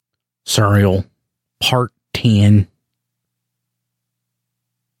Cereal, Part 10.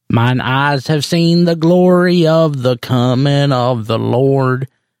 Mine eyes have seen the glory of the coming of the Lord.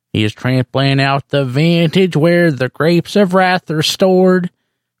 He is trampling out the vintage where the grapes of wrath are stored.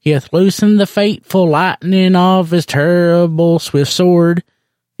 He hath loosened the fateful lightning of his terrible swift sword.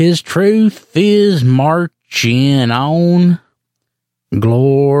 His truth is marching on.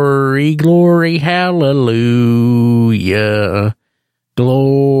 Glory, glory, hallelujah.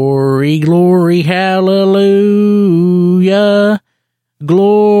 Glory, glory, hallelujah.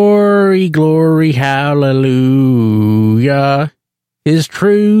 Glory, glory, hallelujah. His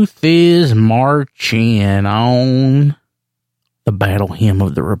truth is marching on. The Battle Hymn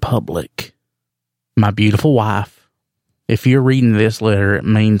of the Republic. My beautiful wife, if you're reading this letter, it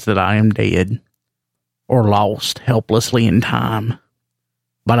means that I am dead or lost helplessly in time.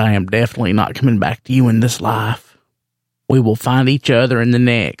 But I am definitely not coming back to you in this life. We will find each other in the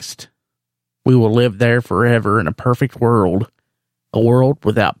next. We will live there forever in a perfect world. A world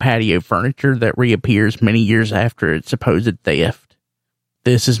without patio furniture that reappears many years after its supposed theft.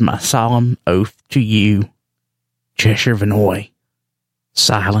 This is my solemn oath to you. Cheshire Vinoy.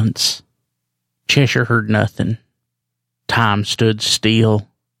 Silence. Cheshire heard nothing. Time stood still.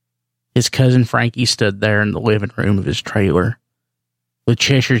 His cousin Frankie stood there in the living room of his trailer, with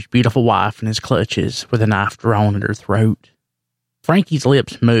Cheshire's beautiful wife in his clutches, with a knife drawn at her throat. Frankie's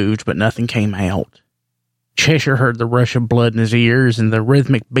lips moved, but nothing came out. Cheshire heard the rush of blood in his ears and the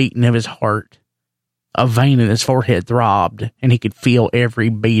rhythmic beating of his heart. A vein in his forehead throbbed, and he could feel every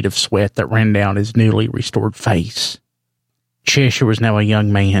bead of sweat that ran down his newly restored face. Cheshire was now a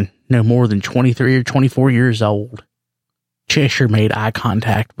young man, no more than 23 or 24 years old. Cheshire made eye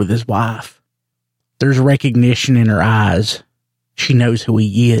contact with his wife. There's recognition in her eyes. She knows who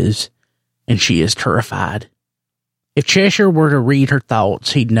he is, and she is terrified. If Cheshire were to read her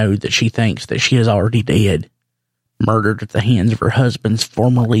thoughts, he'd know that she thinks that she is already dead, murdered at the hands of her husband's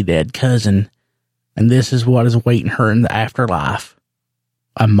formerly dead cousin, and this is what is awaiting her in the afterlife.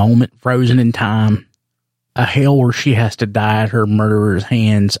 A moment frozen in time, a hell where she has to die at her murderer's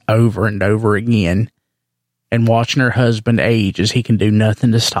hands over and over again, and watching her husband age as he can do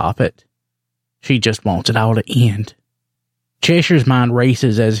nothing to stop it. She just wants it all to end. Cheshire's mind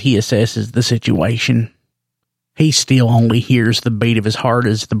races as he assesses the situation. He still only hears the beat of his heart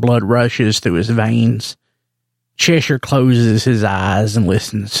as the blood rushes through his veins. Cheshire closes his eyes and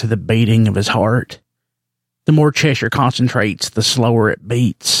listens to the beating of his heart. The more Cheshire concentrates, the slower it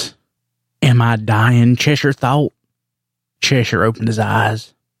beats. Am I dying? Cheshire thought. Cheshire opened his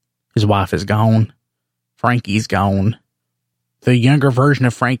eyes. His wife is gone. Frankie's gone. The younger version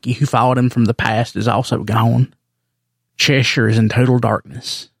of Frankie who followed him from the past is also gone. Cheshire is in total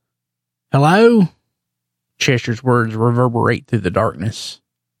darkness. Hello? Cheshire's words reverberate through the darkness.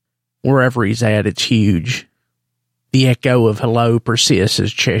 Wherever he's at, it's huge. The echo of hello persists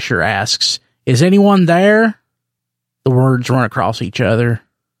as Cheshire asks, "Is anyone there?" The words run across each other.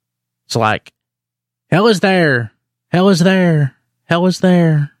 It's like, hell is there, hell is there, hell is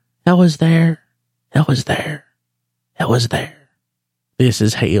there, hell is there, hell is there, hell is there. This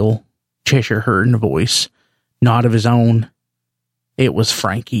is hell, Cheshire heard in a voice, not of his own. It was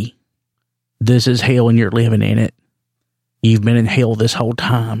Frankie. This is hell and you're living in it. You've been in hell this whole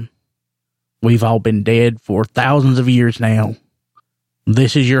time. We've all been dead for thousands of years now.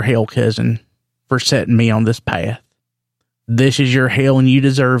 This is your hell, cousin, for setting me on this path. This is your hell and you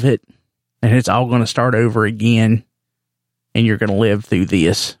deserve it. And it's all going to start over again. And you're going to live through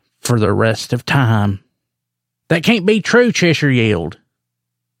this for the rest of time. That can't be true, Cheshire yelled.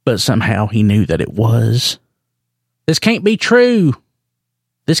 But somehow he knew that it was. This can't be true.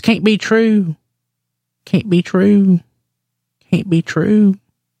 This can't be true. Can't be true. Can't be true.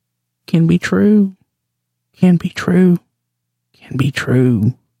 Can be true. Can be true. Can be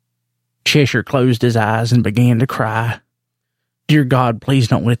true. Cheshire closed his eyes and began to cry. Dear God, please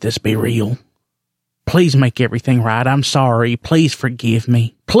don't let this be real. Please make everything right. I'm sorry. Please forgive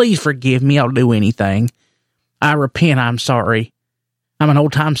me. Please forgive me. I'll do anything. I repent. I'm sorry. I'm an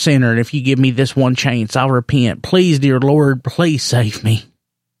old-time sinner, and if you give me this one chance, I'll repent. Please, dear Lord, please save me.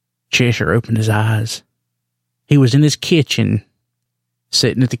 Cheshire opened his eyes. He was in his kitchen,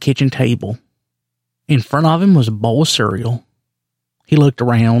 sitting at the kitchen table. In front of him was a bowl of cereal. He looked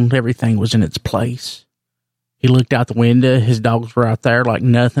around. Everything was in its place. He looked out the window. His dogs were out there like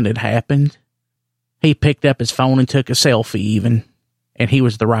nothing had happened. He picked up his phone and took a selfie even, and he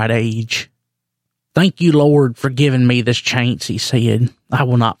was the right age. Thank you, Lord, for giving me this chance, he said. I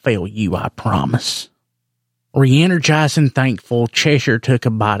will not fail you, I promise. Re-energized and thankful, Cheshire took a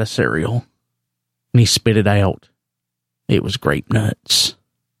bite of cereal, and he spit it out. It was grape nuts.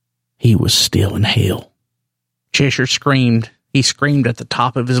 he was still in hell. Cheshire screamed. He screamed at the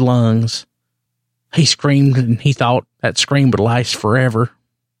top of his lungs. He screamed, and he thought that scream would last forever.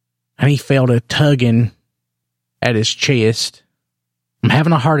 And he felt a tugging at his chest. I'm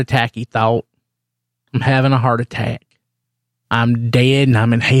having a heart attack, he thought. I'm having a heart attack. I'm dead, and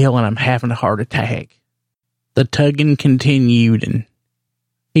I'm in hell, and I'm having a heart attack. The tugging continued, and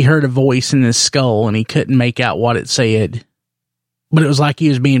he heard a voice in his skull, and he couldn't make out what it said. But it was like he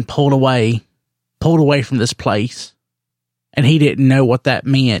was being pulled away from this place. And he didn't know what that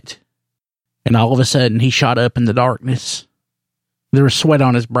meant. And all of a sudden, he shot up in the darkness. There was sweat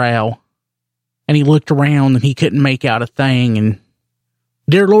on his brow. And he looked around, and he couldn't make out a thing. And,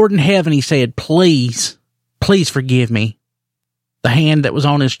 "Dear Lord in heaven," he said, please forgive me." The hand that was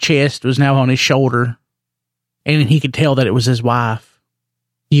on his chest was now on his shoulder. And he could tell that it was his wife.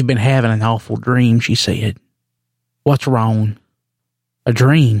 "You've been having an awful dream," she said. "What's wrong?" "A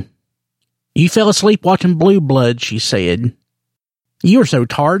dream." "You fell asleep watching Blue Bloods," she said. "You were so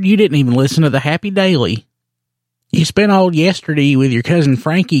tired you didn't even listen to the Happy Daily. You spent all yesterday with your cousin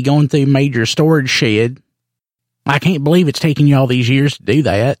Frankie going through Major storage shed. I can't believe it's taken you all these years to do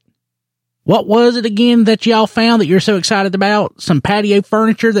that. What was it again that y'all found that you're so excited about? Some patio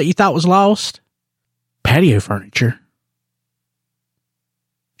furniture that you thought was lost?" "Patio furniture?"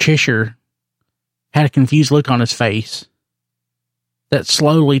 Cheshire had a confused look on his face that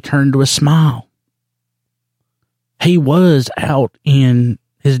slowly turned to a smile. He was out in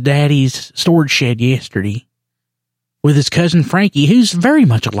his daddy's storage shed yesterday with his cousin Frankie, who's very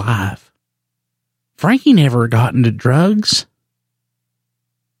much alive. Frankie never got into drugs.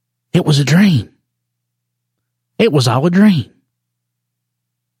 It was a dream. It was all a dream.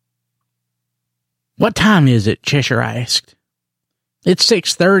 "What time is it?" Cheshire asked. "It's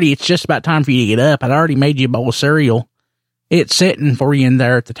 6:30. It's just about time for you to get up. I'd already made you a bowl of cereal. It's sitting for you in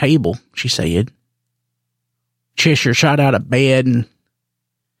there at the table," she said. Cheshire shot out of bed, and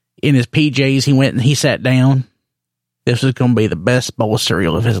in his PJs, he went and he sat down. This was going to be the best bowl of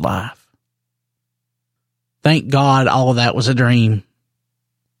cereal of his life. Thank God all of that was a dream.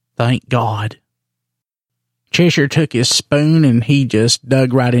 Thank God. Cheshire took his spoon, and he just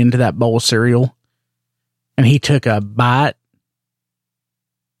dug right into that bowl of cereal, and he took a bite.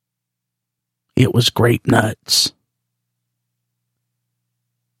 It was grape nuts.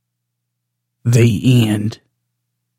 The end.